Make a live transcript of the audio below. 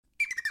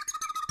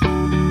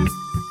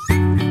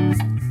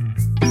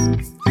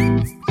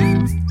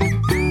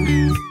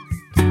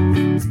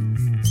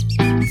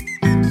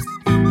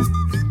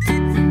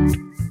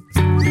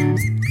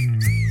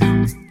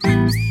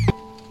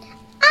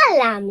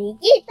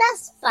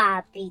mamitas,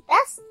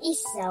 papitas y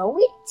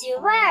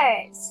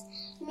YouTubers.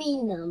 Mi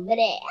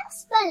nombre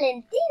es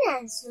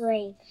Valentina.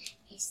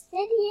 Este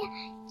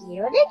día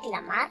quiero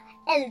declamar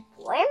el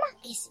poema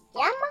que se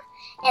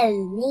llama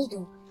El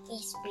Nido.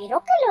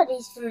 Espero que lo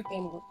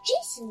disfruten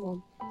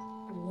muchísimo.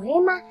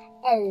 Poema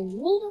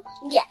El Nido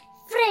de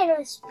Alfredo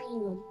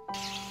Espino.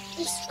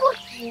 Es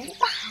porque un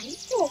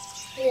pajarito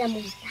de la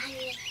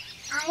montaña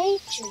ha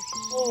hecho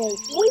en el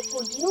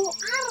cuerpo de un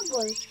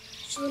árbol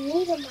su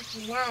nido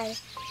matinal,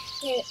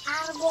 que el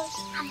árbol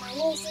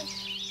amanece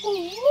con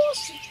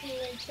música en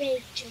el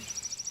pecho,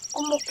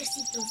 como que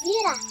si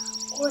tuviera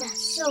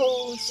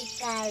corazón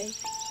musical.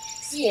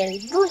 Si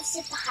el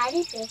dulce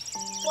pajarito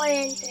por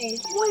entre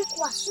el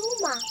hueco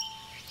asoma,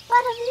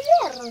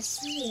 para beber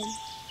rocío,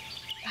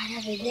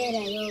 para beber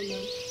aroma,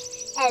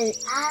 el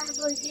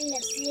árbol de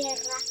la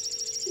sierra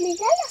me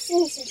da la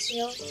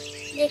sensación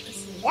de que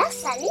se le ha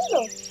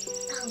salido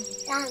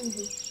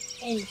cantando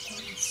el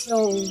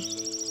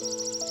corazón.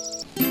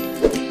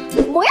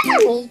 Bueno,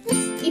 amiguitos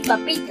y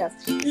papitos,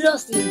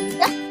 los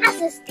invito a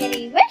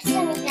suscribirse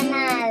a mi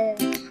canal,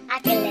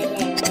 a que le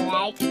den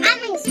like a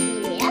mis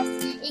videos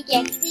y que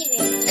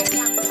activen la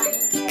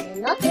campanita de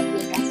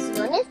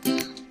notificaciones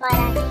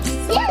para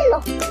que sean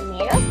los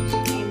primeros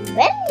en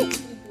ver mis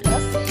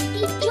videos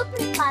que yo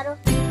preparo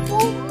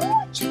con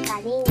mucho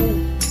cariño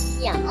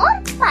y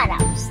amor para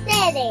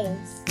ustedes.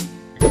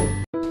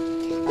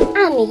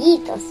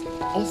 Amiguitos,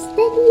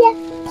 este día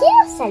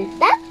quiero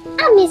saludar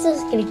a mis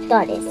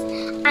suscriptores,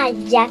 a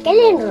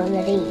Jacqueline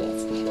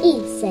Rodríguez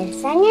y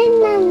César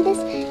Hernández,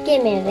 que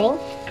me ven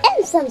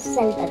en San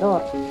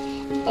Salvador,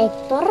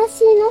 Héctor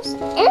Racinos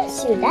en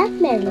Ciudad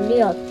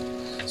Merliot,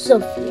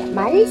 Sofía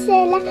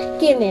Maricela,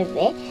 que me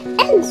ve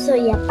en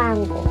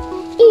Soyapango,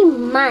 y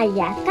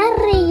Maya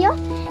Carrillo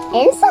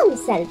en San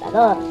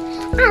Salvador.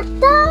 A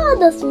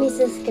todos mis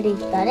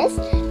suscriptores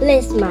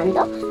les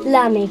mando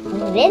la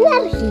mejor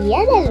energía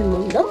del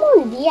mundo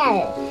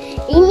mundial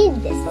y mi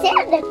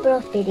deseo de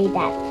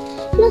prosperidad.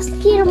 Los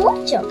quiero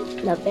mucho.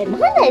 Nos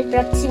vemos en el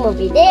próximo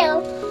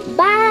video.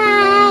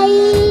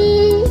 Bye.